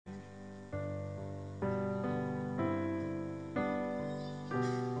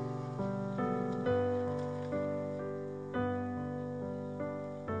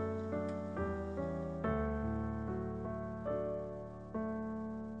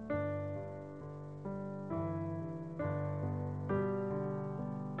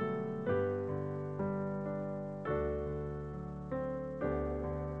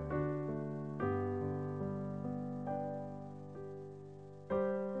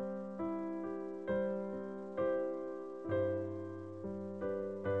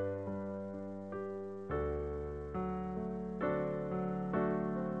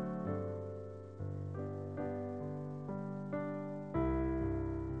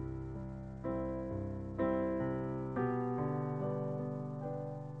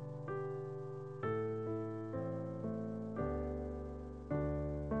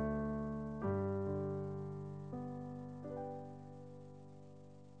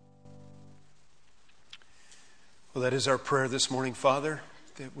Well, that is our prayer this morning, Father,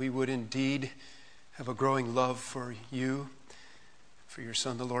 that we would indeed have a growing love for you, for your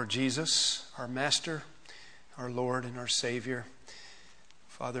Son, the Lord Jesus, our Master, our Lord, and our Savior.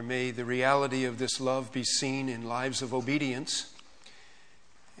 Father, may the reality of this love be seen in lives of obedience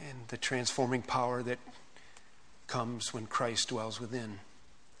and the transforming power that comes when Christ dwells within.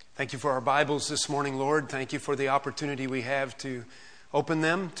 Thank you for our Bibles this morning, Lord. Thank you for the opportunity we have to open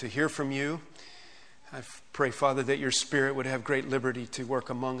them, to hear from you. I pray, Father, that your Spirit would have great liberty to work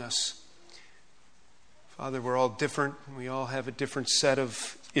among us. Father, we're all different. We all have a different set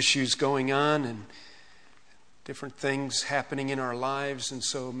of issues going on and different things happening in our lives. And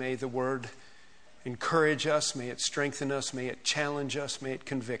so may the Word encourage us. May it strengthen us. May it challenge us. May it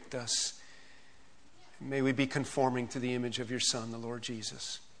convict us. May we be conforming to the image of your Son, the Lord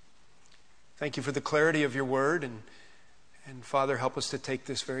Jesus. Thank you for the clarity of your Word. And Father, help us to take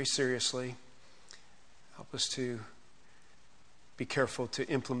this very seriously. Help us to be careful to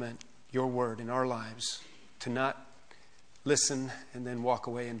implement your word in our lives, to not listen and then walk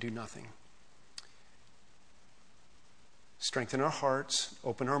away and do nothing. Strengthen our hearts,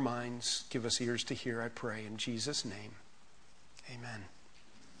 open our minds, give us ears to hear, I pray, in Jesus' name. Amen.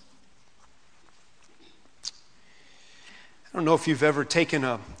 I don't know if you've ever taken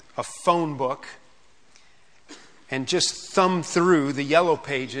a phone book and just thumbed through the yellow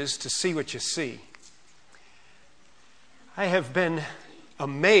pages to see what you see. I have been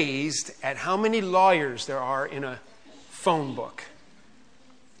amazed at how many lawyers there are in a phone book.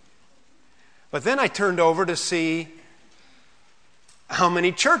 But then I turned over to see how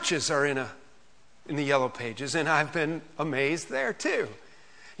many churches are in the yellow pages, and I've been amazed there too.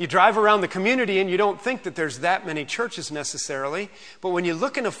 You drive around the community and you don't think that there's that many churches necessarily, but when you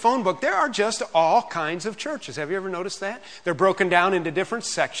look in a phone book, there are just all kinds of churches. Have you ever noticed that? They're broken down into different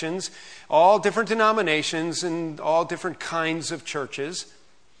sections, all different denominations and all different kinds of churches.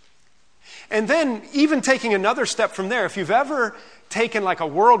 And then even taking another step from there, if you've ever taken like a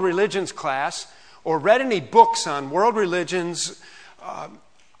world religions class or read any books on world religions,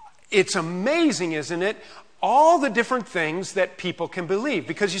 it's amazing, isn't it? All the different things that people can believe.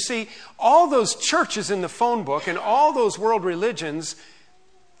 Because you see, all those churches in the phone book and all those world religions,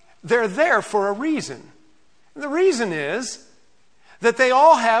 they're there for a reason. And the reason is that they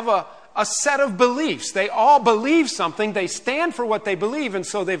all have a set of beliefs. They all believe something. They stand for what they believe, and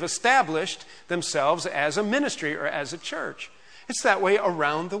so they've established themselves as a ministry or as a church. It's that way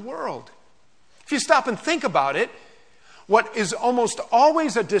around the world. If you stop and think about it, what is almost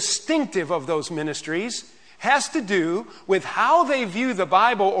always a distinctive of those ministries has to do with how they view the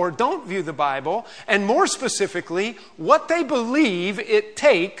Bible or don't view the Bible, and more specifically, what they believe it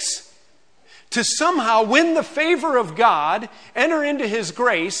takes to somehow win the favor of God, enter into His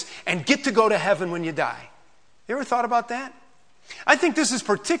grace, and get to go to heaven when you die. You ever thought about that? I think this is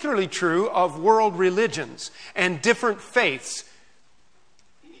particularly true of world religions and different faiths.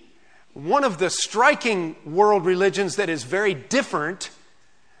 One of the striking world religions that is very different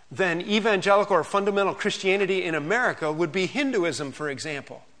than evangelical or fundamental Christianity in America would be Hinduism, for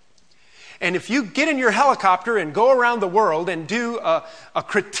example. And if you get in your helicopter and go around the world and do a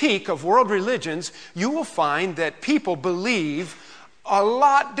critique of world religions, you will find that people believe a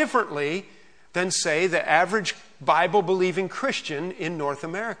lot differently than, say, the average Bible-believing Christian in North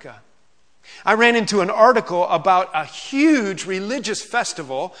America. I ran into an article about a huge religious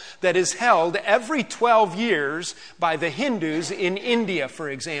festival that is held every 12 years by the Hindus in India, for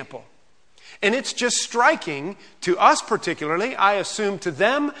example. And it's just striking to us particularly. I assume to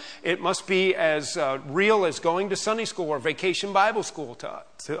them it must be as real as going to Sunday school or vacation Bible school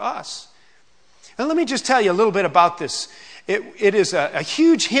to us. And let me just tell you a little bit about this. It is a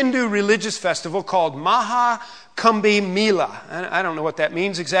huge Hindu religious festival called Maha Kumbh Mela. I don't know what that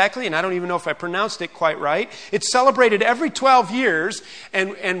means exactly, and I don't even know if I pronounced it quite right. It's celebrated every 12 years,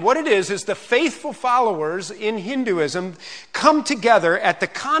 and what it is the faithful followers in Hinduism come together at the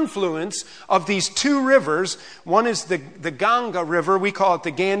confluence of these two rivers. One is the Ganga River, we call it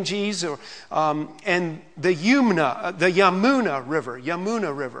the Ganges, and the Yamuna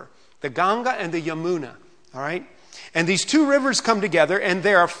River. The Ganga and the Yamuna, all right? And these two rivers come together, and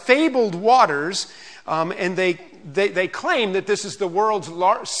they are fabled waters, and they claim that this is the world's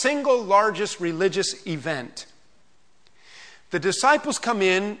single largest religious event. The disciples come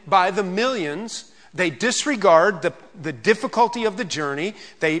in by the millions. They disregard the difficulty of the journey.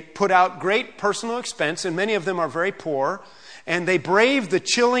 They put out great personal expense, and many of them are very poor. And they brave the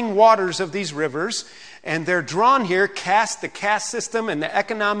chilling waters of these rivers, and they're drawn here. The caste system and the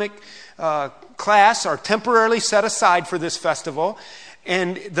economic class are temporarily set aside for this festival.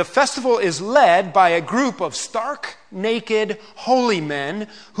 And the festival is led by a group of stark, naked, holy men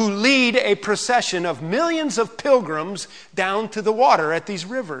who lead a procession of millions of pilgrims down to the water at these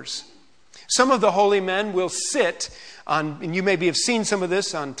rivers. Some of the holy men will sit on, and you maybe have seen some of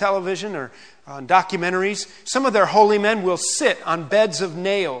this on television or on documentaries. Some of their holy men will sit on beds of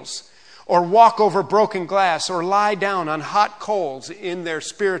nails or walk over broken glass or lie down on hot coals in their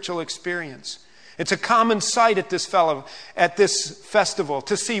spiritual experience. It's a common sight at this festival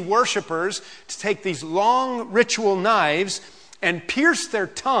to see worshipers to take these long ritual knives and pierce their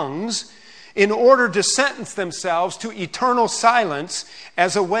tongues in order to sentence themselves to eternal silence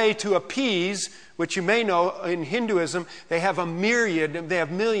as a way to appease, which you may know in Hinduism, they have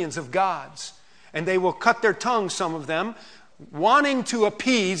millions of gods. And they will cut their tongues, some of them, wanting to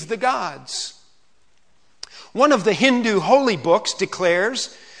appease the gods. One of the Hindu holy books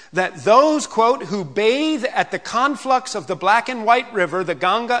declares that those, quote, who bathe at the conflux of the black and white river, the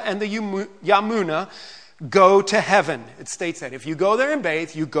Ganga and the Yamuna, go to heaven. It states that if you go there and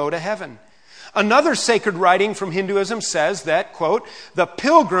bathe, you go to heaven. Another sacred writing from Hinduism says that, quote, the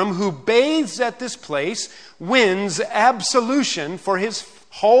pilgrim who bathes at this place wins absolution for his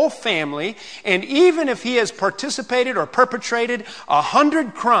whole family, and even if he has participated or perpetrated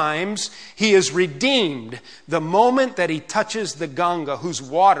 100 crimes, he is redeemed the moment that he touches the Ganga, whose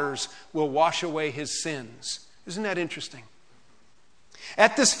waters will wash away his sins. Isn't that interesting?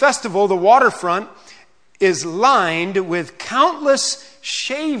 At this festival, the waterfront is lined with countless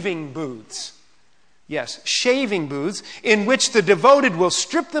shaving booths. Yes, shaving booths in which the devoted will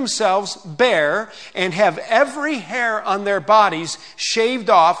strip themselves bare and have every hair on their bodies shaved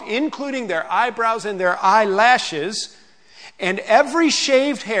off, including their eyebrows and their eyelashes. And every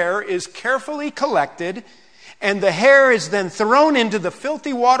shaved hair is carefully collected, and the hair is then thrown into the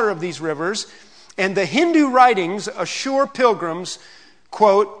filthy water of these rivers. And the Hindu writings assure pilgrims,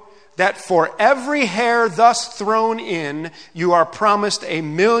 quote, that for every hair thus thrown in, you are promised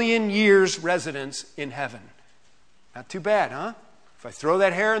 1,000,000 years residence in heaven. Not too bad, huh? If I throw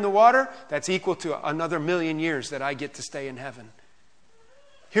that hair in the water, that's equal to another 1,000,000 years that I get to stay in heaven.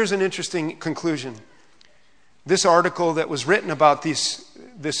 Here's an interesting conclusion. This article that was written about this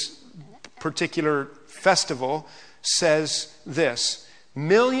particular festival says this: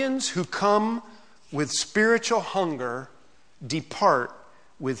 millions who come with spiritual hunger depart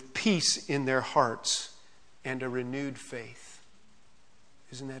with peace in their hearts and a renewed faith.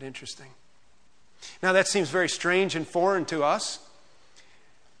 Isn't that interesting? Now that seems very strange and foreign to us.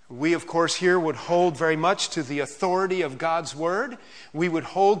 We, of course, here would hold very much to the authority of God's Word. We would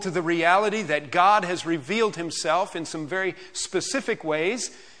hold to the reality that God has revealed Himself in some very specific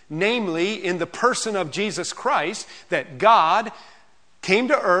ways, namely in the person of Jesus Christ, that God came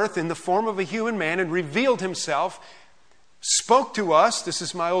to earth in the form of a human man and revealed Himself, spoke to us. This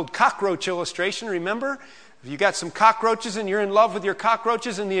is my old cockroach illustration, remember? If you got some cockroaches and you're in love with your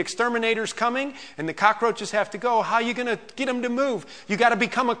cockroaches and the exterminator's coming and the cockroaches have to go, how are you going to get them to move? You got to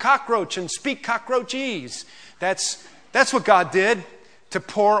become a cockroach and speak cockroachese. That's what God did to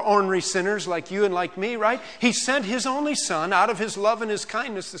poor ornery sinners like you and like me, right? He sent His only Son out of His love and His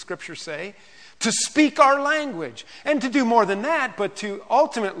kindness, the Scriptures say, to speak our language. And to do more than that, but to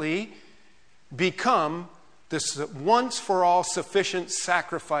ultimately become this once-for-all sufficient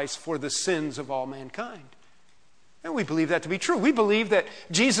sacrifice for the sins of all mankind. And we believe that to be true. We believe that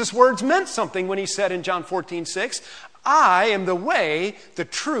Jesus' words meant something when He said in John 14:6, I am the way, the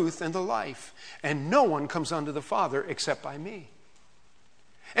truth, and the life, and no one comes unto the Father except by me.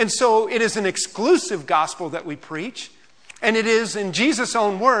 And so it is an exclusive gospel that we preach, and it is, in Jesus'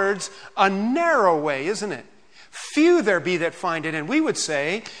 own words, a narrow way, isn't it? Few there be that find it. And we would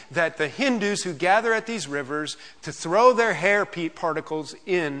say that the Hindus who gather at these rivers to throw their hair particles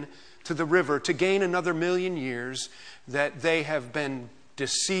in to the river to gain another 1,000,000 years, that they have been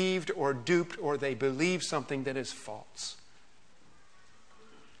deceived or duped, or they believe something that is false.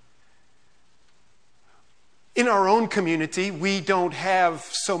 In our own community, we don't have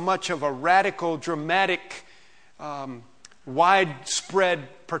so much of a radical, dramatic, widespread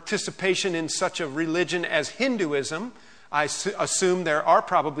participation in such a religion as Hinduism. I assume there are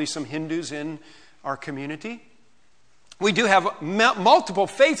probably some Hindus in our community. We do have multiple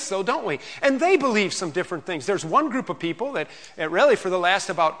faiths, though, don't we? And they believe some different things. There's one group of people that really for the last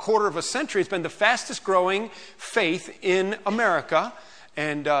about quarter of a century has been the fastest growing faith in America.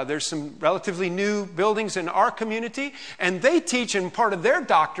 And there's some relatively new buildings in our community. And they teach, in part of their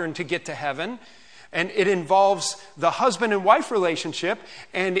doctrine to get to heaven, And it involves the husband and wife relationship.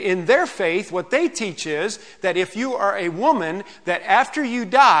 And in their faith, what they teach is that if you are a woman, that after you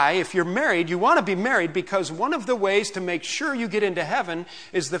die, if you're married, you want to be married because one of the ways to make sure you get into heaven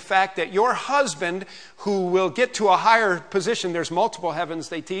is the fact that your husband, who will get to a higher position, there's multiple heavens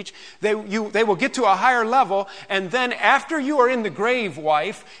they teach, they will get to a higher level. And then after you are in the grave,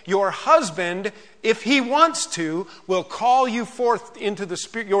 wife, your husband, if he wants to, will call you forth into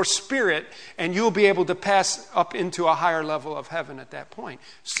your spirit, and you'll be able to pass up into a higher level of heaven at that point.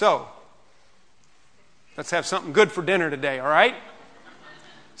 So, let's have something good for dinner today, all right?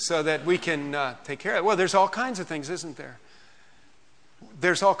 So that we can take care of it. Well, there's all kinds of things, isn't there?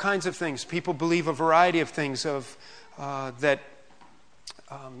 There's all kinds of things. People believe a variety of things that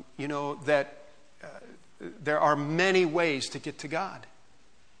there are many ways to get to God.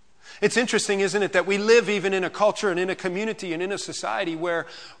 It's interesting, isn't it, that we live even in a culture and in a community and in a society where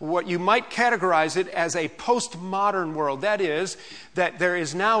what you might categorize it as a postmodern world. That is, that there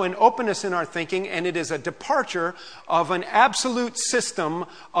is now an openness in our thinking, and it is a departure of an absolute system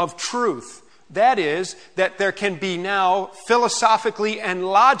of truth. That is, that there can be now philosophically and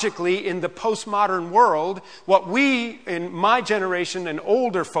logically in the postmodern world, what we, in my generation and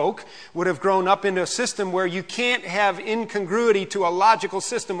older folk, would have grown up into a system where you can't have incongruity to a logical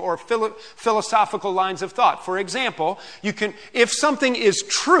system or philosophical lines of thought. For example, if something is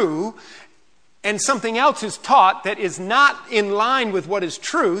true and something else is taught that is not in line with what is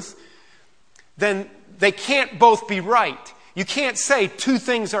truth, then they can't both be right. You can't say two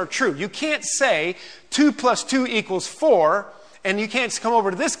things are true. You can't say 2 + 2 = 4, and you can't come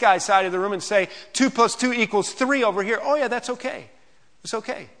over to this guy's side of the room and say 2 + 2 = 3 over here. Oh yeah, that's okay. It's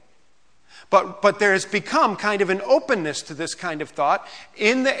okay. But there has become kind of an openness to this kind of thought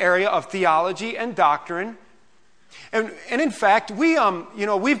in the area of theology and doctrine. And in fact,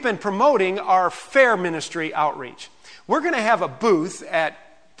 we've been promoting our fair ministry outreach. We're going to have a booth at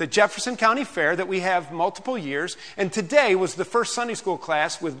the Jefferson County Fair that we have multiple years. And today was the first Sunday school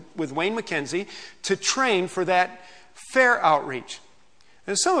class with Wayne McKenzie to train for that fair outreach.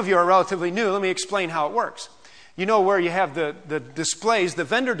 And some of you are relatively new. Let me explain how it works. You know where you have the displays, the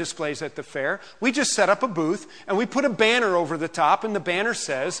vendor displays at the fair. We just set up a booth and we put a banner over the top, and the banner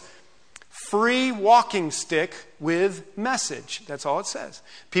says, "Free walking stick with message." That's all it says.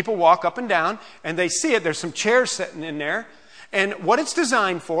 People walk up and down and they see it. There's some chairs sitting in there. And what it's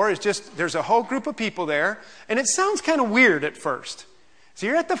designed for is just, there's a whole group of people there, and it sounds kind of weird at first. So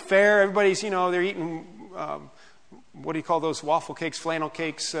you're at the fair, everybody's, they're eating, what do you call those waffle cakes, flannel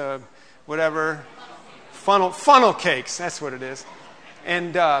cakes, whatever. Funnel cakes, that's what it is.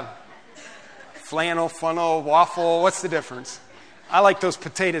 And funnel, waffle, what's the difference? I like those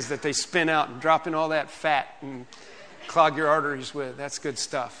potatoes that they spin out and drop in all that fat and clog your arteries with. That's good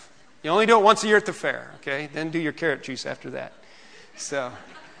stuff. You only do it once a year at the fair, okay? Then do your carrot juice after that. So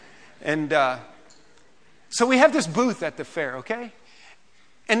we have this booth at the fair, okay?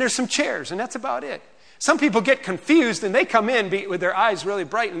 And there's some chairs, and that's about it. Some people get confused, and they come in with their eyes really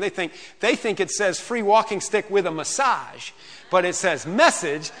bright, and they think it says free walking stick with a massage, but it says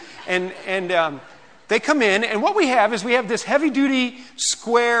message, and they come in, and what we have is this heavy-duty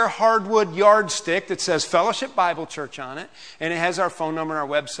square hardwood yardstick that says Fellowship Bible Church on it, and it has our phone number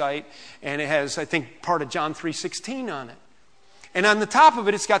and our website, and it has, I think, part of John 3:16 on it. And on the top of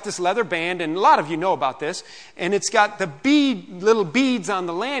it, it's got this leather band, and a lot of you know about this, and it's got the little beads on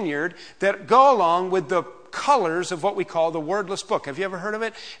the lanyard that go along with the colors of what we call the wordless book. Have you ever heard of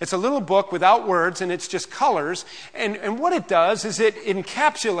it? It's a little book without words, and it's just colors. And what it does is it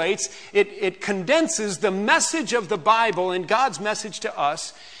encapsulates, it condenses the message of the Bible and God's message to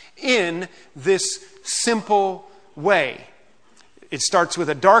us in this simple way. It starts with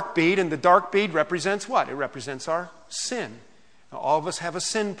a dark bead, and the dark bead represents what? It represents our sin. Now, all of us have a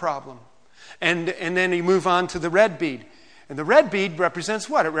sin problem. And then you move on to the red bead. And the red bead represents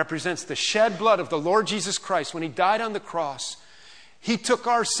what? It represents the shed blood of the Lord Jesus Christ. When he died on the cross, he took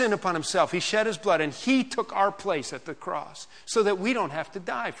our sin upon himself. He shed his blood, and he took our place at the cross so that we don't have to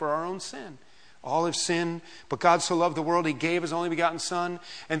die for our own sin. All have sinned, but God so loved the world, he gave his only begotten Son.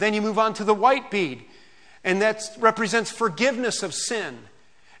 And then you move on to the white bead, and that represents forgiveness of sin.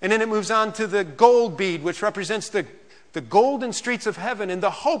 And then it moves on to the gold bead, which represents the golden streets of heaven and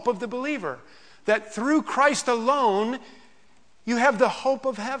the hope of the believer. That through Christ alone, you have the hope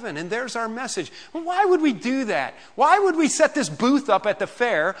of heaven. And there's our message. Well, why would we do that? Why would we set this booth up at the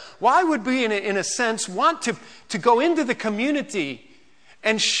fair? Why would we, in a sense, want to go into the community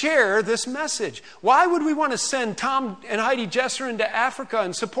and share this message? Why would we want to send Tom and Heidi Jesser into Africa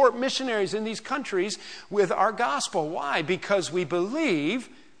and support missionaries in these countries with our gospel? Why? Because we believe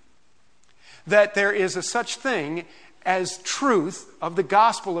that there is a such thing as truth of the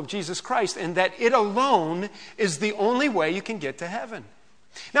gospel of Jesus Christ, and that it alone is the only way you can get to heaven.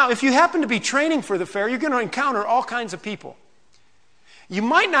 Now, if you happen to be training for the fair, you're going to encounter all kinds of people. You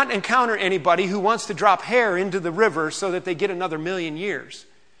might not encounter anybody who wants to drop hair into the river so that they get another 1,000,000 years.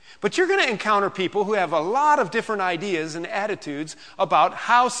 But you're going to encounter people who have a lot of different ideas and attitudes about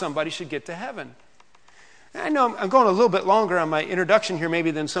how somebody should get to heaven. I know I'm going a little bit longer on my introduction here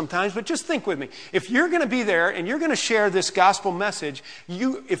maybe than sometimes, but just think with me. If you're going to be there and you're going to share this gospel message,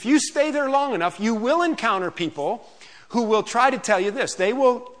 if you stay there long enough, you will encounter people who will try to tell you this. They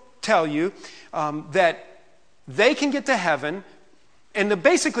will tell you that they can get to heaven, and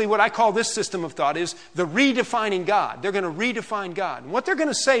basically what I call this system of thought is the redefining God. They're going to redefine God. And what they're going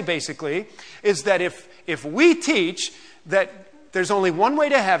to say basically is that if we teach that there's only one way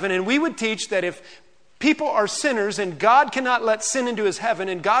to heaven, and we would teach that if people are sinners and God cannot let sin into his heaven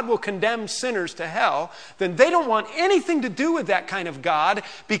and God will condemn sinners to hell, then they don't want anything to do with that kind of God,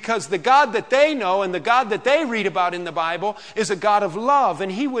 because the God that they know and the God that they read about in the Bible is a God of love,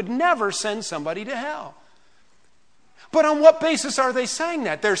 and he would never send somebody to hell. But on what basis are they saying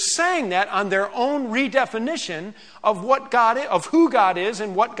that? They're saying that on their own redefinition of what God is, of who God is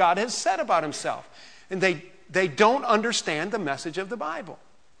and what God has said about himself. And they don't understand the message of the Bible.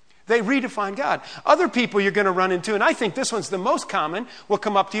 They redefine God. Other people you're going to run into, and I think this one's the most common, will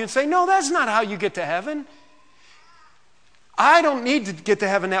come up to you and say, no, that's not how you get to heaven. I don't need to get to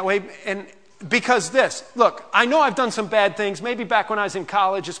heaven that way. And because this, look, I know I've done some bad things, maybe back when I was in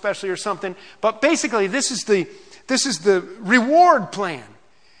college especially or something, but basically this is the reward plan.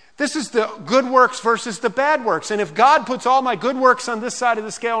 This is the good works versus the bad works. And if God puts all my good works on this side of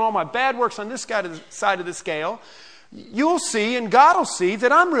the scale and all my bad works on this side of the scale, you'll see, and God will see, that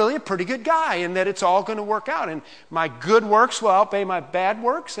I'm really a pretty good guy and that it's all going to work out. And my good works will outweigh my bad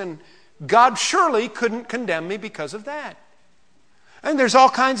works, and God surely couldn't condemn me because of that. And there's all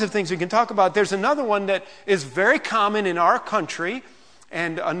kinds of things we can talk about. There's another one that is very common in our country,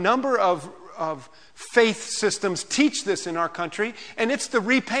 and a number of faith systems teach this in our country, and it's the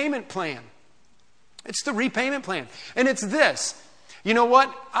repayment plan. It's the repayment plan. And it's this. You know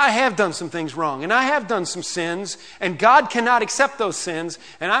what? I have done some things wrong, and I have done some sins, and God cannot accept those sins,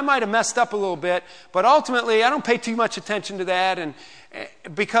 and I might have messed up a little bit, but ultimately I don't pay too much attention to that, and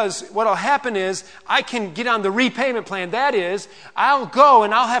because what will happen is I can get on the repayment plan. That is, I'll go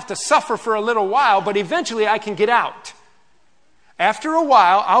and I'll have to suffer for a little while, but eventually I can get out. After a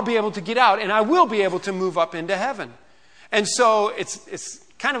while, I'll be able to get out, and I will be able to move up into heaven. And so it's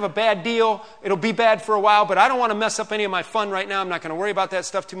kind of a bad deal. It'll be bad for a while, but I don't want to mess up any of my fun right now. I'm not going to worry about that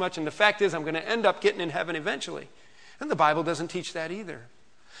stuff too much. And the fact is, I'm going to end up getting in heaven eventually. And the Bible doesn't teach that either.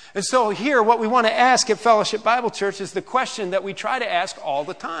 And so here, what we want to ask at Fellowship Bible Church is the question that we try to ask all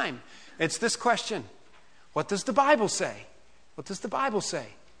the time. It's this question: what does the Bible say? What does the Bible say?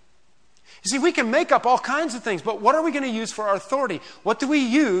 You see, we can make up all kinds of things, but what are we going to use for our authority? What do we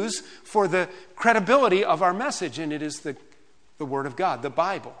use for the credibility of our message? And it is the Word of God, the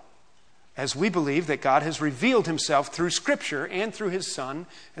Bible, as we believe that God has revealed himself through Scripture and through his Son,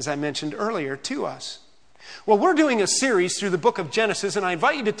 as I mentioned earlier, to us. Well, we're doing a series through the book of Genesis, and I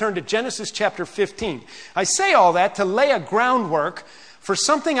invite you to turn to Genesis chapter 15. I say all that to lay a groundwork for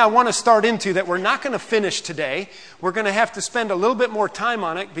something I want to start into that we're not going to finish today. We're going to have to spend a little bit more time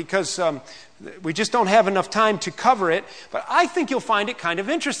on it because we just don't have enough time to cover it. But I think you'll find it kind of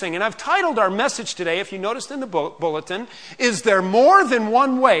interesting. And I've titled our message today, if you noticed in the bulletin, "Is there more than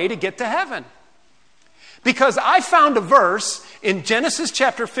one way to get to heaven?" Because I found a verse in Genesis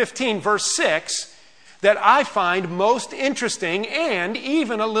chapter 15, verse 6, that I find most interesting and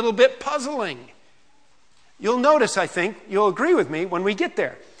even a little bit puzzling. You'll notice, I think, you'll agree with me when we get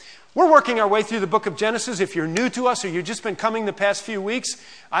there. We're working our way through the book of Genesis. If you're new to us or you've just been coming the past few weeks,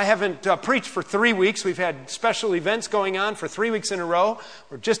 I haven't preached for 3 weeks. We've had special events going on for 3 weeks in a row.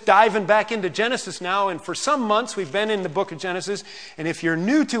 We're just diving back into Genesis now, and for some months we've been in the book of Genesis. And if you're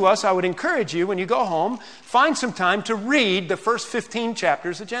new to us, I would encourage you, when you go home, find some time to read the first 15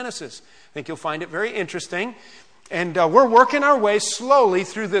 chapters of Genesis. I think you'll find it very interesting. And we're working our way slowly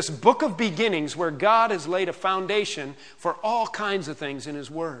through this book of beginnings where God has laid a foundation for all kinds of things in his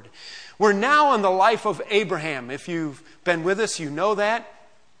Word. We're now on the life of Abraham. If you've been with us, you know that.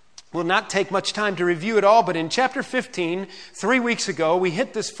 We'll not take much time to review it all, but in chapter 15, 3 weeks ago, we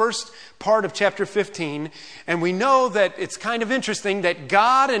hit this first part of chapter 15, and we know that it's kind of interesting that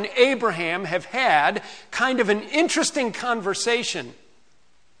God and Abraham have had kind of an interesting conversation.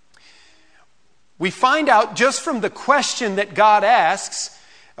 We find out just from the question that God asks,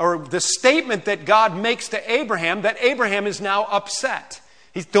 or the statement that God makes to Abraham, that Abraham is now upset.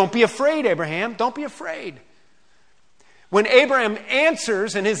 Don't be afraid, Abraham. Don't be afraid. When Abraham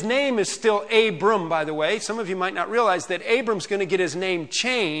answers, and his name is still Abram, by the way, some of you might not realize that Abram's going to get his name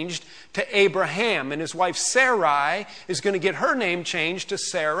changed to Abraham, and his wife Sarai is going to get her name changed to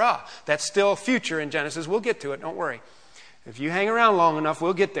Sarah. That's still future in Genesis. We'll get to it, don't worry. If you hang around long enough,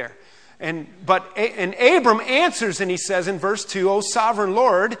 we'll get there. And Abram answers, and he says in verse 2, O sovereign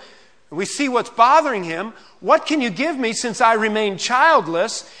Lord, we see what's bothering him. What can you give me since I remain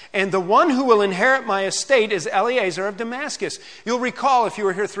childless? And the one who will inherit my estate is Eliezer of Damascus. You'll recall, if you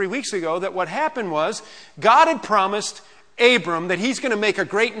were here 3 weeks ago, that what happened was God had promised Abram that he's going to make a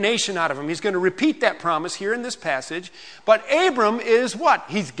great nation out of him. He's going to repeat that promise here in this passage. But Abram is what?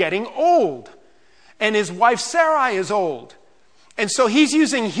 He's getting old. And his wife Sarai is old. And so he's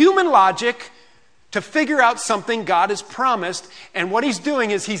using human logic to figure out something God has promised. And what he's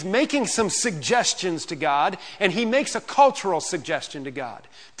doing is he's making some suggestions to God, and he makes a cultural suggestion to God.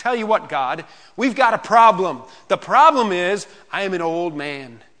 Tell you what, God, we've got a problem. The problem is I am an old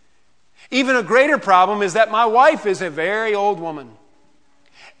man. Even a greater problem is that my wife is a very old woman.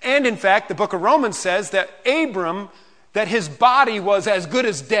 And in fact, the book of Romans says that Abram, that his body was as good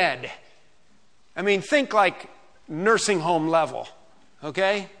as dead. I mean, think like nursing home level,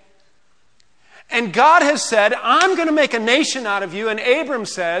 okay? And God has said, I'm going to make a nation out of you. And Abram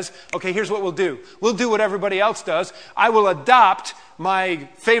says, okay, here's what we'll do. We'll do what everybody else does. I will adopt my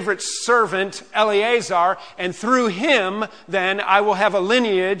favorite servant, Eliezer, and through him, then I will have a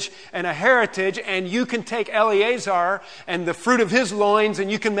lineage and a heritage, and you can take Eliezer and the fruit of his loins,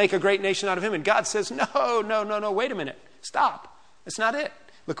 and you can make a great nation out of him. And God says, no, wait a minute. Stop. That's not it.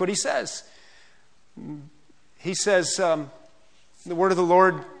 Look what he says. He says, the word of the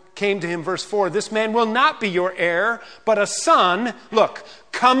Lord came to him, verse 4, this man will not be your heir, but a son, look,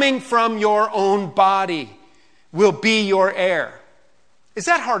 coming from your own body will be your heir. Is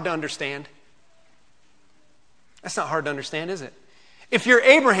that hard to understand? That's not hard to understand, is it? If you're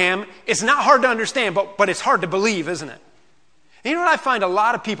Abraham, it's not hard to understand, but it's hard to believe, isn't it? And you know what I find? A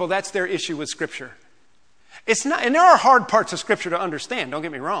lot of people, that's their issue with Scripture. It's not, and there are hard parts of Scripture to understand, don't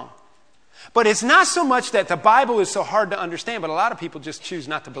get me wrong. But it's not so much that the Bible is so hard to understand, but a lot of people just choose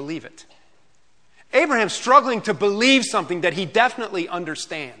not to believe it. Abraham's struggling to believe something that he definitely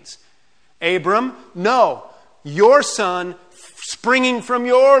understands. Abram, no, your son springing from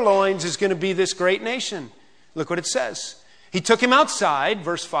your loins is going to be this great nation. Look what it says. He took him outside,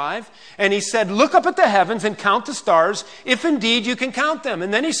 verse 5, and he said, look up at the heavens and count the stars, if indeed you can count them.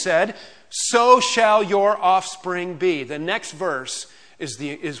 And then he said, so shall your offspring be. The next verse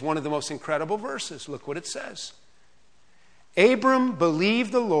is one of the most incredible verses. Look what it says. Abram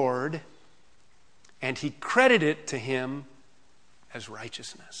believed the Lord, and he credited it to him as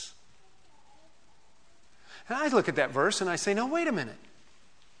righteousness. And I look at that verse and I say, no, wait a minute.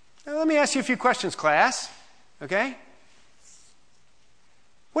 Now, let me ask you a few questions, class. Okay?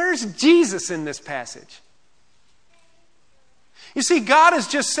 Where's Jesus in this passage? You see, God has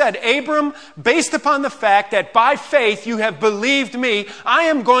just said, Abram, based upon the fact that by faith you have believed me, I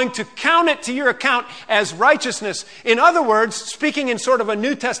am going to count it to your account as righteousness. In other words, speaking in sort of a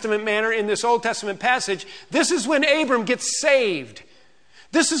New Testament manner in this Old Testament passage, this is when Abram gets saved.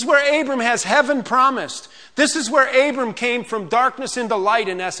 This is where Abram has heaven promised. This is where Abram came from darkness into light,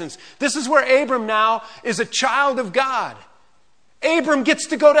 in essence. This is where Abram now is a child of God. Abram gets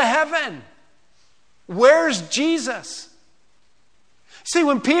to go to heaven. Where's Jesus? See,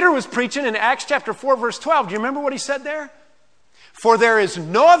 when Peter was preaching in Acts chapter 4, verse 12, do you remember what he said there? For there is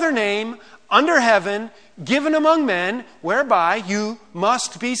no other name under heaven given among men whereby you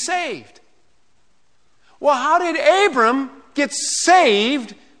must be saved. Well, how did Abram get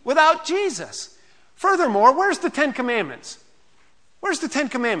saved without Jesus? Furthermore, where's the Ten Commandments? Where's the Ten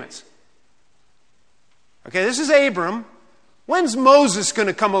Commandments? Okay, this is Abram. When's Moses going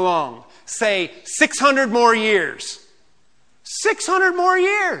to come along? Say 600 more years. 600 more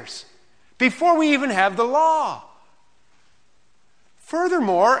years before we even have the law.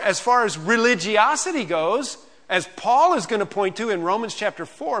 Furthermore, as far as religiosity goes, as Paul is going to point to in Romans chapter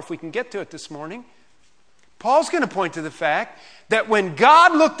 4, if we can get to it this morning, Paul's going to point to the fact that when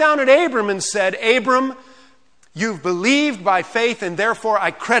God looked down at Abram and said, Abram, you've believed by faith and therefore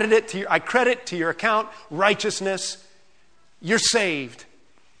I credit to your account righteousness, you're saved.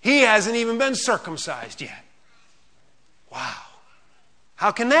 He hasn't even been circumcised yet. Wow.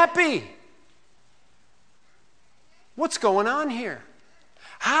 How can that be? What's going on here?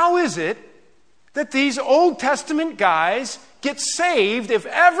 How is it that these Old Testament guys get saved if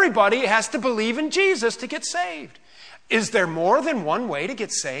everybody has to believe in Jesus to get saved? Is there more than one way to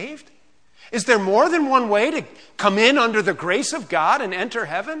get saved? Is there more than one way to come in under the grace of God and enter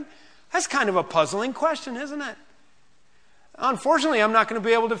heaven? That's kind of a puzzling question, isn't it? Unfortunately, I'm not going to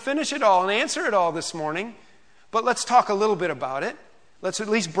be able to finish it all and answer it all this morning, but let's talk a little bit about it. Let's at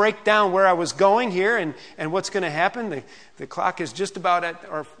least break down where I was going here and what's going to happen. The clock is just about at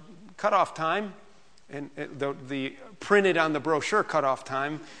our cutoff time, and the printed on the brochure cutoff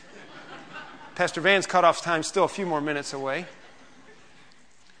time. Pastor Van's cutoff time is still a few more minutes away.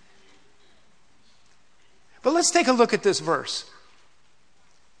 But let's take a look at this verse.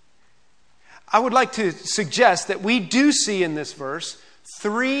 I would like to suggest that we do see in this verse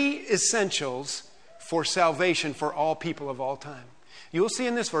 3 essentials for salvation for all people of all time. You'll see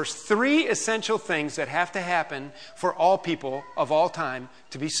in this verse 3 essential things that have to happen for all people of all time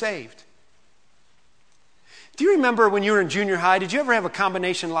to be saved. Do you remember when you were in junior high, did you ever have a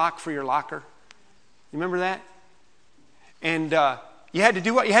combination lock for your locker? You remember that? And you had to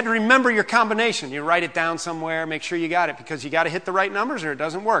do what? You had to remember your combination. You write it down somewhere, make sure you got it, because you got to hit the right numbers or it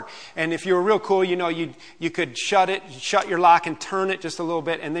doesn't work. And if you were real cool, you know, you could shut your lock and turn it just a little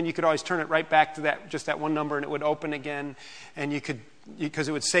bit, and then you could always turn it right back to just that one number, and it would open again. And because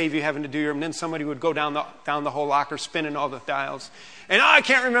it would save you having to do and then somebody would go down the whole locker, spinning all the dials. And I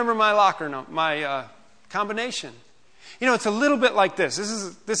can't remember my combination. You know, it's a little bit like this.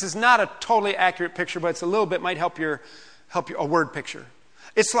 This is not a totally accurate picture, but it's a little bit, might help you a word picture.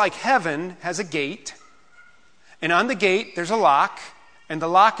 It's like heaven has a gate, and on the gate there's a lock, and the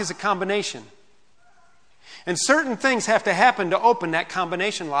lock is a combination. And certain things have to happen to open that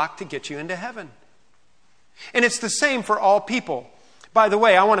combination lock to get you into heaven. And it's the same for all people. By the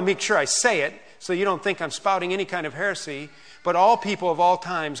way, I want to make sure I say it so you don't think I'm spouting any kind of heresy, but all people of all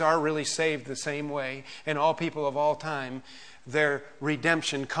times are really saved the same way, and all people of all time, their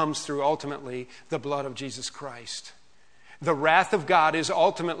redemption comes through ultimately the blood of Jesus Christ. The wrath of God is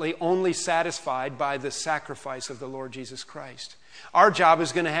ultimately only satisfied by the sacrifice of the Lord Jesus Christ. Our job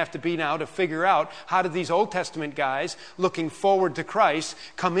is going to have to be now to figure out how did these Old Testament guys looking forward to Christ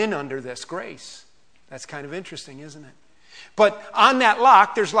come in under this grace. That's kind of interesting, isn't it? But on that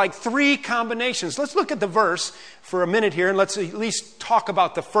lock, there's like 3 combinations. Let's look at the verse for a minute here, and let's at least talk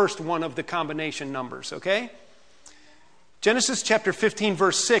about the first one of the combination numbers, okay? Genesis chapter 15,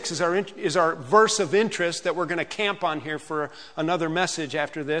 verse 6 is our verse of interest that we're going to camp on here for another message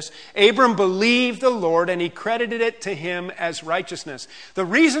after this. Abram believed the Lord, and he credited it to him as righteousness. The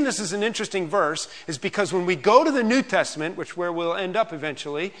reason this is an interesting verse is because when we go to the New Testament, which where we'll end up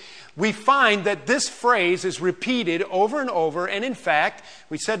eventually, we find that this phrase is repeated over and over. And in fact,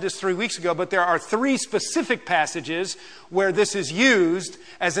 we said this 3 weeks ago, but there are 3 specific passages where this is used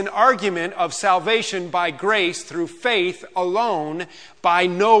as an argument of salvation by grace through faith alone, by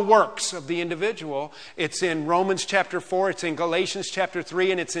no works of the individual. It's in Romans chapter 4, it's in Galatians chapter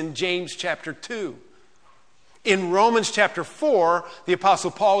 3, and it's in James chapter 2. In Romans chapter 4, the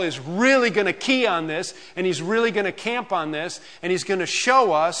Apostle Paul is really going to key on this, and he's really going to camp on this, and he's going to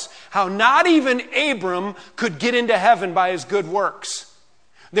show us how not even Abram could get into heaven by his good works.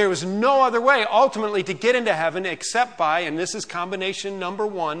 There was no other way ultimately to get into heaven except by, and this is combination number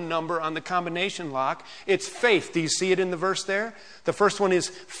 1, number on the combination lock, it's faith. Do you see it in the verse there? The first one is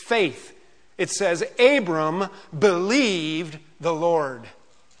faith. It says, Abram believed the Lord.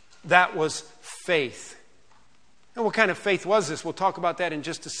 That was faith. And what kind of faith was this? We'll talk about that in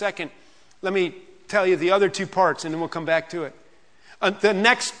just a second. Let me tell you the other 2 parts, and then we'll come back to it. The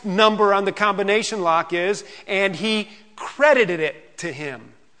next number on the combination lock is, and he credited it to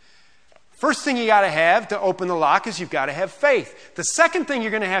him. First thing you got to have to open the lock is you've got to have faith. The second thing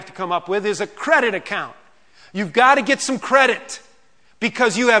you're going to have to come up with is a credit account. You've got to get some credit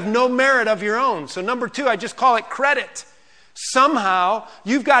because you have no merit of your own. So number 2, I just call it credit. Somehow,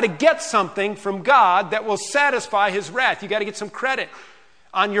 you've got to get something from God that will satisfy his wrath. You've got to get some credit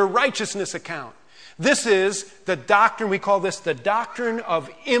on your righteousness account. This is the doctrine, we call this the doctrine of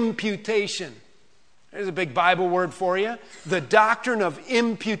imputation. There's a big Bible word for you. The doctrine of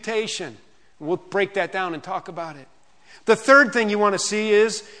imputation. We'll break that down and talk about it. The third thing you want to see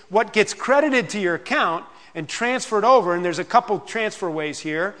is what gets credited to your account and transferred over, and there's a couple transfer ways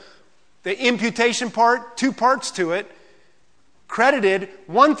here. The imputation part, 2 parts to it. Credited,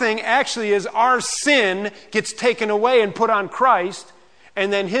 one thing actually is our sin gets taken away and put on Christ,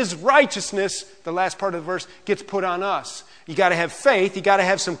 and then his righteousness, the last part of the verse, gets put on us. You got to have faith, you got to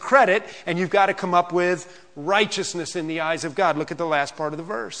have some credit, and you've got to come up with righteousness in the eyes of God. Look at the last part of the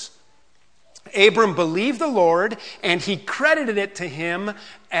verse. Abram believed the Lord, and he credited it to him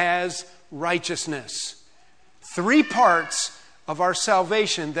as righteousness. 3 parts of our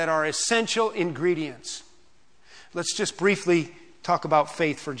salvation that are essential ingredients. Let's just briefly talk about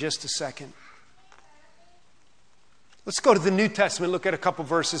faith for just a second. Let's go to the New Testament, look at a couple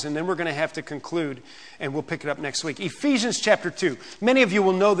verses, and then we're going to have to conclude, and we'll pick it up next week. Ephesians chapter 2. Many of you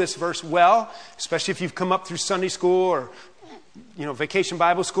will know this verse well, especially if you've come up through Sunday school or vacation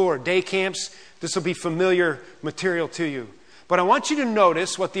Bible school or day camps. This will be familiar material to you. But I want you to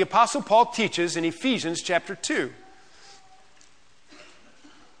notice what the Apostle Paul teaches in Ephesians chapter 2.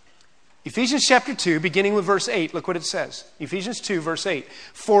 Ephesians chapter 2, beginning with verse 8, look what it says. Ephesians 2, verse 8.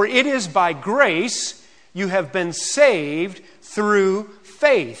 For it is by grace you have been saved through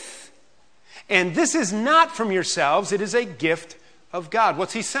faith. And this is not from yourselves, it is a gift of God.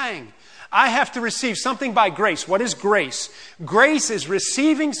 What's he saying? I have to receive something by grace. What is grace? Grace is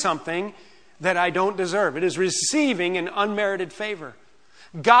receiving something that I don't deserve. It is receiving an unmerited favor.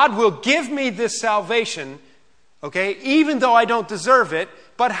 God will give me this salvation, okay, even though I don't deserve it.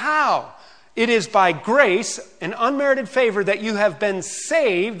 But how? It is by grace, an unmerited favor, that you have been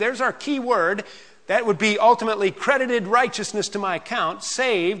saved. There's our key word. That would be ultimately credited righteousness to my account,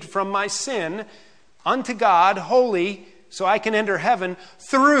 saved from my sin unto God, holy, so I can enter heaven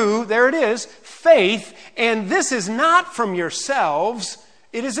through, there it is, faith. And this is not from yourselves.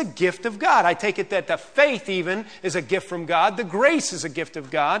 It is a gift of God. I take it that the faith even is a gift from God. The grace is a gift of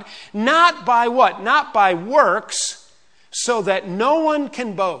God. Not by what? Not by works, so that no one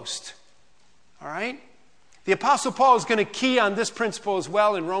can boast. All right? The Apostle Paul is going to key on this principle as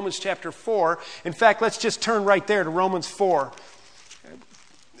well in Romans chapter 4. In fact, let's just turn right there to Romans 4.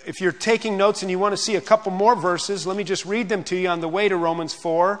 If you're taking notes and you want to see a couple more verses, let me just read them to you on the way to Romans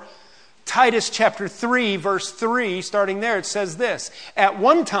 4. Titus chapter 3, verse 3, starting there, it says this. At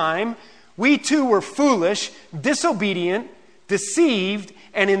one time, we too were foolish, disobedient, deceived,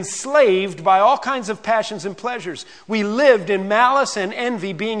 and enslaved by all kinds of passions and pleasures. We lived in malice and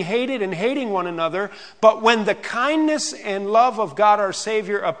envy, being hated and hating one another. But when the kindness and love of God our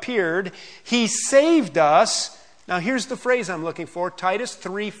Savior appeared, He saved us. Now here's the phrase I'm looking for, Titus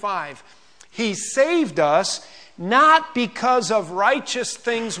 3:5. He saved us not because of righteous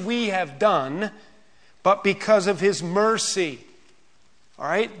things we have done, but because of His mercy. All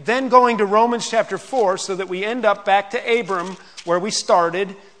right, then going to Romans chapter 4 so that we end up back to Abram where we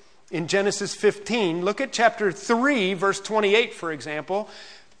started in Genesis 15. Look at chapter 3, verse 28, for example.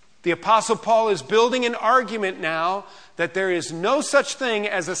 The Apostle Paul is building an argument now that there is no such thing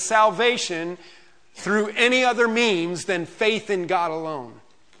as a salvation through any other means than faith in God alone.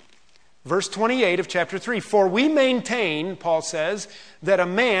 Verse 28 of chapter 3, for we maintain, Paul says, that a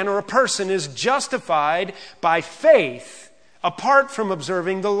man or a person is justified by faith apart from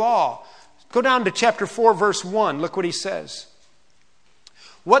observing the law. Go down to chapter 4, verse 1. Look what he says.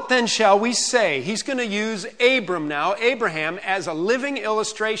 What then shall we say? He's going to use Abraham, as a living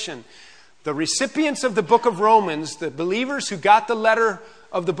illustration. The recipients of the book of Romans, the believers who got the letter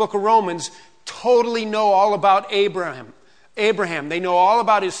of the book of Romans, totally know all about Abraham. They know all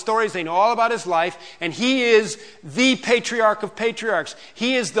about his stories. They know all about his life. And he is the patriarch of patriarchs.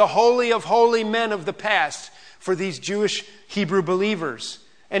 He is the holy of holy men of the past for these Jewish Hebrew believers.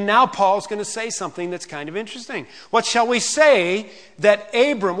 And now Paul's going to say something that's kind of interesting. What then shall we say that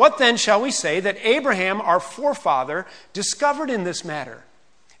Abraham, our forefather, discovered in this matter?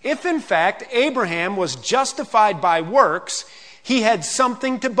 If in fact Abraham was justified by works, he had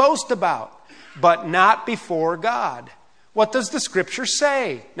something to boast about, but not before God. What does the scripture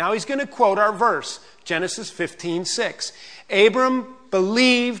say? Now he's going to quote our verse, Genesis 15:6. Abram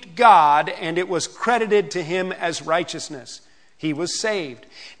believed God, and it was credited to him as righteousness. He was saved.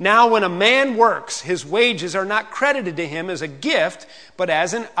 Now when a man works, his wages are not credited to him as a gift, but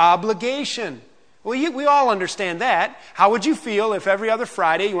as an obligation. Well, we all understand that. How would you feel if every other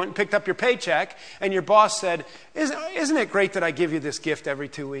Friday you went and picked up your paycheck and your boss said, isn't it great that I give you this gift every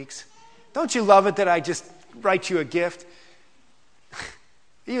 2 weeks? Don't you love it that I just write you a gift?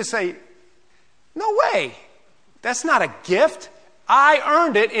 You say, no way. That's not a gift. I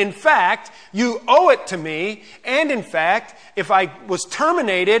earned it. In fact, you owe it to me. And in fact, if I was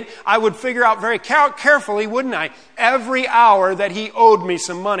terminated, I would figure out very carefully, wouldn't I, every hour that he owed me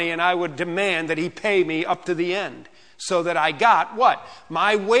some money, and I would demand that he pay me up to the end so that I got what?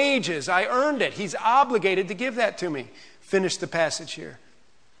 My wages. I earned it. He's obligated to give that to me. Finish the passage here.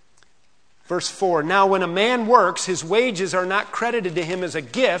 Verse 4, now when a man works, his wages are not credited to him as a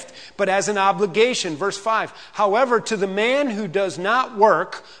gift, but as an obligation. Verse 5, however, to the man who does not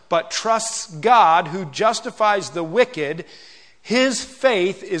work, but trusts God, who justifies the wicked, his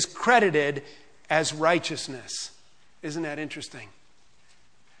faith is credited as righteousness. Isn't that interesting?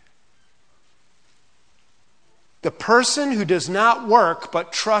 The person who does not work,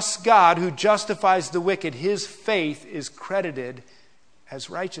 but trusts God, who justifies the wicked, his faith is credited as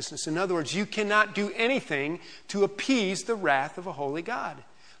righteousness. In other words, you cannot do anything to appease the wrath of a holy God.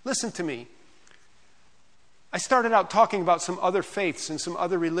 Listen to me. I started out talking about some other faiths and some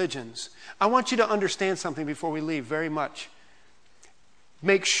other religions. I want you to understand something before we leave very much.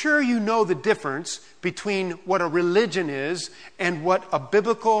 Make sure you know the difference between what a religion is and what a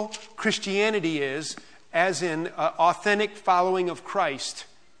biblical Christianity is, as in authentic following of Christ.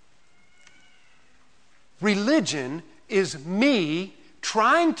 Religion is me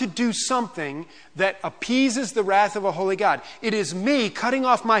trying to do something that appeases the wrath of a holy God. It is me cutting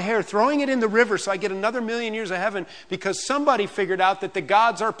off my hair, throwing it in the river so I get another 1,000,000 years of heaven because somebody figured out that the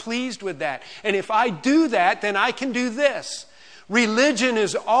gods are pleased with that. And if I do that, then I can do this. Religion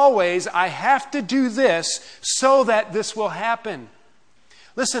is always, I have to do this so that this will happen.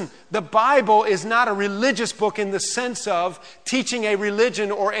 Listen, the Bible is not a religious book in the sense of teaching a religion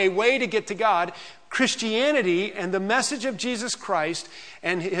or a way to get to God. Christianity and the message of Jesus Christ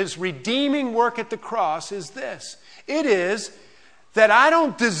and His redeeming work at the cross is this. It is that I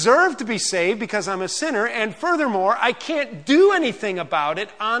don't deserve to be saved because I'm a sinner, and furthermore, I can't do anything about it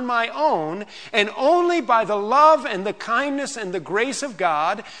on my own, and only by the love and the kindness and the grace of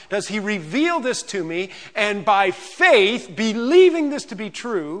God does He reveal this to me, and by faith, believing this to be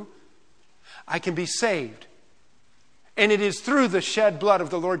true, I can be saved. And it is through the shed blood of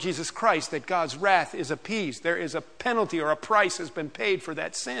the Lord Jesus Christ that God's wrath is appeased. There is a penalty or a price has been paid for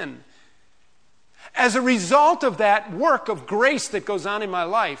that sin. As a result of that work of grace that goes on in my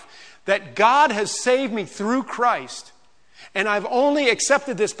life, that God has saved me through Christ, and I've only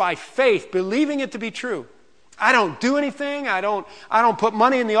accepted this by faith, believing it to be true. I don't do anything. I don't put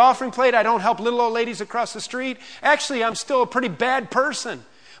money in the offering plate. I don't help little old ladies across the street. Actually, I'm still a pretty bad person.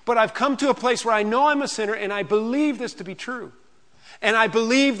 But I've come to a place where I know I'm a sinner, and I believe this to be true. And I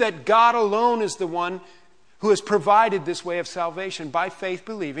believe that God alone is the one who has provided this way of salvation. By faith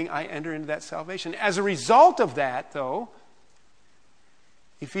believing, I enter into that salvation. As a result of that, though,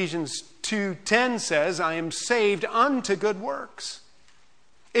 Ephesians 2:10 says, I am saved unto good works.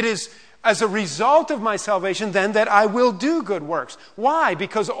 It is as a result of my salvation, then, that I will do good works. Why?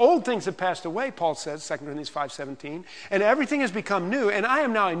 Because old things have passed away, Paul says, 2 Corinthians 5:17, and everything has become new, and I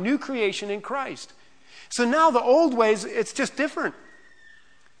am now a new creation in Christ. So now the old ways, it's just different.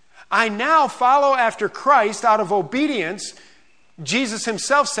 I now follow after Christ out of obedience. Jesus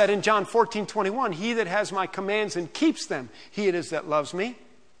himself said in John 14:21, he that has my commands and keeps them, he it is that loves me.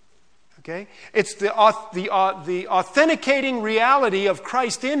 Okay? It's the authenticating reality of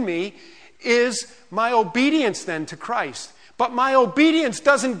Christ in me is my obedience then to Christ. But my obedience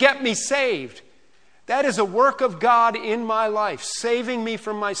doesn't get me saved. That is a work of God in my life, saving me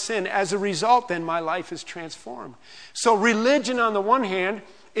from my sin. As a result, then, my life is transformed. So religion, on the one hand,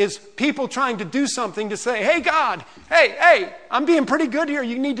 is people trying to do something to say, hey, God, hey, I'm being pretty good here.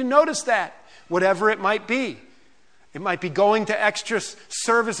 You need to notice that. Whatever it might be. It might be going to extra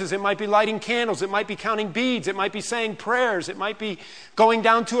services. It might be lighting candles. It might be counting beads. It might be saying prayers. It might be going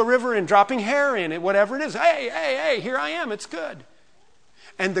down to a river and dropping hair in it. Whatever it is. Hey, here I am. It's good.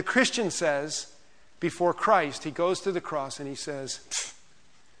 And the Christian says, before Christ, he goes to the cross and he says,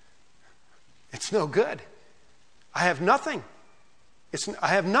 it's no good. I have nothing. I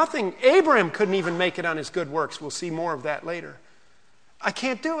have nothing. Abraham couldn't even make it on his good works. We'll see more of that later. I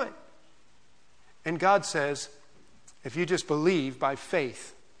can't do it. And God says, if you just believe by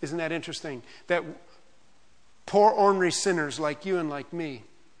faith, isn't that interesting? That poor ordinary sinners like you and like me,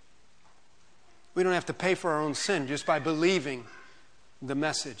 we don't have to pay for our own sin just by believing the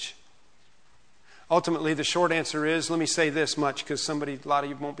message. Ultimately, the short answer is, let me say this much, because a lot of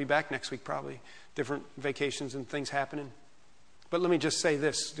you won't be back next week probably. Different vacations and things happening. But let me just say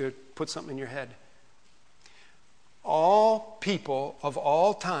this to put something in your head. All people of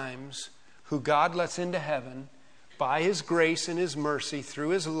all times who God lets into heaven by His grace and His mercy through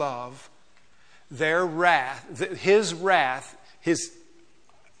His love, their wrath, His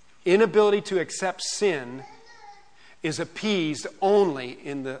inability to accept sin is appeased only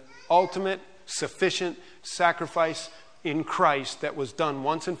in the ultimate sufficient sacrifice in Christ that was done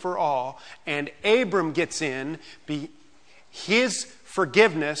once and for all. And Abram gets in. His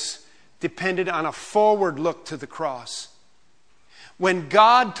forgiveness depended on a forward look to the cross. When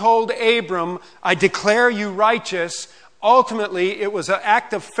God told Abram, I declare you righteous, ultimately it was an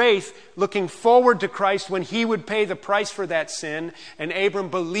act of faith looking forward to Christ when He would pay the price for that sin. And Abram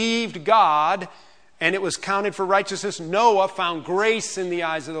believed God, and it was counted for righteousness. Noah found grace in the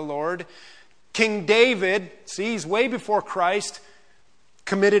eyes of the Lord. King David, he's way before Christ,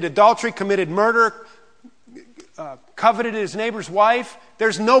 committed adultery, committed murder, coveted his neighbor's wife,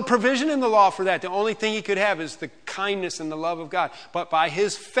 there's no provision in the law for that. The only thing he could have is the kindness and the love of God. But by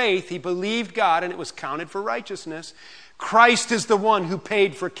his faith, he believed God and it was counted for righteousness. Christ is the one who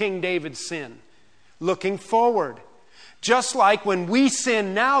paid for King David's sin. Looking forward. Just like when we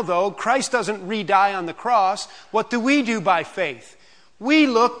sin now, though, Christ doesn't re-die on the cross. What do we do by faith? We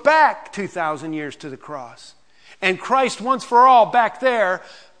look back 2,000 years to the cross. And Christ, once for all, back there,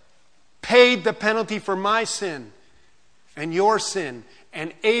 paid the penalty for my sin and your sin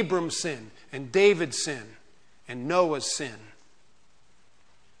and Abram's sin and David's sin and Noah's sin.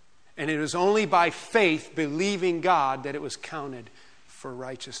 And it was only by faith, believing God, that it was counted for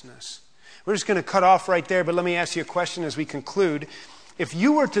righteousness. We're just going to cut off right there, but let me ask you a question as we conclude. If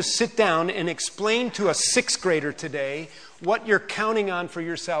you were to sit down and explain to a sixth grader today what you're counting on for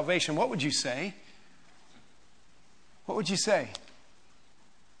your salvation, what would you say? What would you say?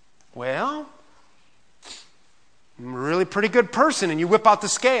 Well, I'm a really pretty good person, and you whip out the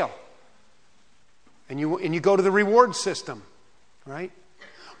scale. And you go to the reward system, right?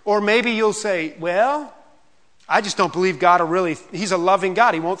 Or maybe you'll say, well, I just don't believe God He's a loving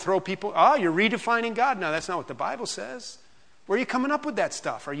God. He won't throw people. Oh, you're redefining God. No, that's not what the Bible says. Where are you coming up with that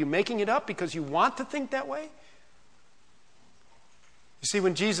stuff? Are you making it up because you want to think that way? You see,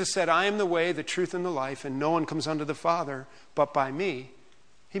 when Jesus said, I am the way, the truth, and the life, and no one comes unto the Father but by me,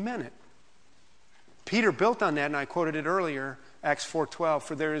 he meant it. Peter built on that, and I quoted it earlier, Acts 4:12,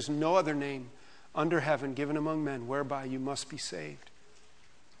 for there is no other name under heaven given among men whereby you must be saved.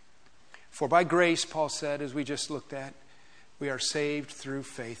 For by grace, Paul said, as we just looked at, we are saved through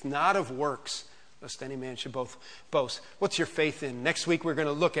faith, not of works, lest any man should boast. What's your faith in? Next week we're going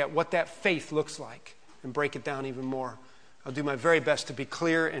to look at what that faith looks like and break it down even more. I'll do my very best to be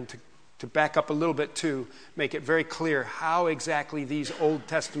clear and to back up a little bit too, make it very clear how exactly these Old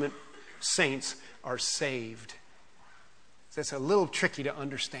Testament saints are saved. That's a little tricky to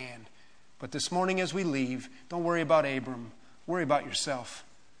understand. But this morning as we leave, don't worry about Abram. Worry about yourself.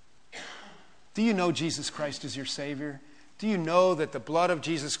 Do you know Jesus Christ is your Savior? Do you know that the blood of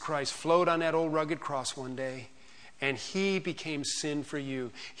Jesus Christ flowed on that old rugged cross one day and he became sin for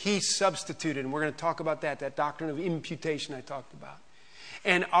you? He substituted, and we're going to talk about that doctrine of imputation I talked about.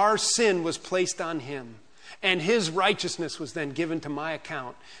 And our sin was placed on him. And his righteousness was then given to my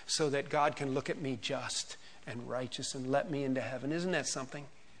account so that God can look at me just and righteous and let me into heaven. Isn't that something?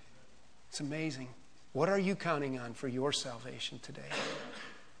 It's amazing. What are you counting on for your salvation today?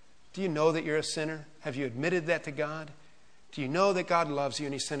 Do you know that you're a sinner? Have you admitted that to God? Do you know that God loves you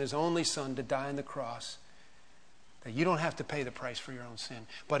and he sent his only son to die on the cross? That you don't have to pay the price for your own sin.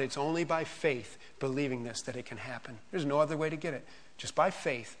 But it's only by faith, believing this, that it can happen. There's no other way to get it. Just by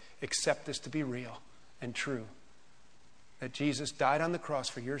faith, accept this to be real and true. That Jesus died on the cross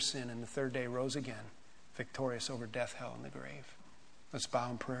for your sin and the third day rose again, victorious over death, hell, and the grave. Let's bow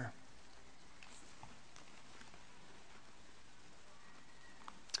in prayer.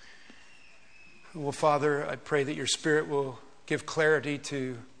 Well, Father, I pray that your Spirit will give clarity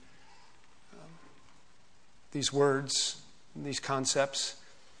to these words, these concepts.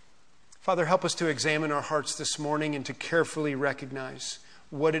 Father, help us to examine our hearts this morning and to carefully recognize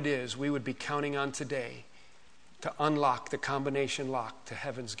what it is we would be counting on today to unlock the combination lock to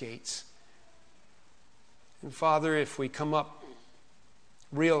heaven's gates. And Father, if we come up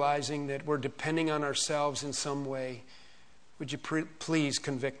realizing that we're depending on ourselves in some way, would you please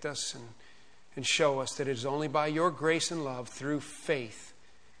convict us and show us that it is only by your grace and love through faith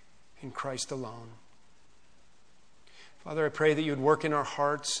in Christ alone. Father, I pray that you would work in our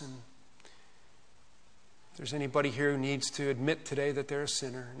hearts, and if there's anybody here who needs to admit today that they're a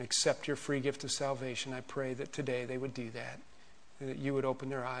sinner and accept your free gift of salvation, I pray that today they would do that, and that you would open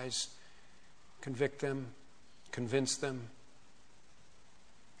their eyes, convict them, convince them,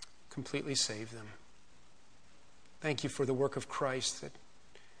 completely save them. Thank you for the work of Christ that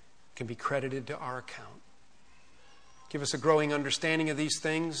can be credited to our account. Give us a growing understanding of these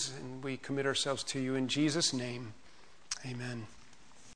things, and we commit ourselves to you in Jesus' name. Amen.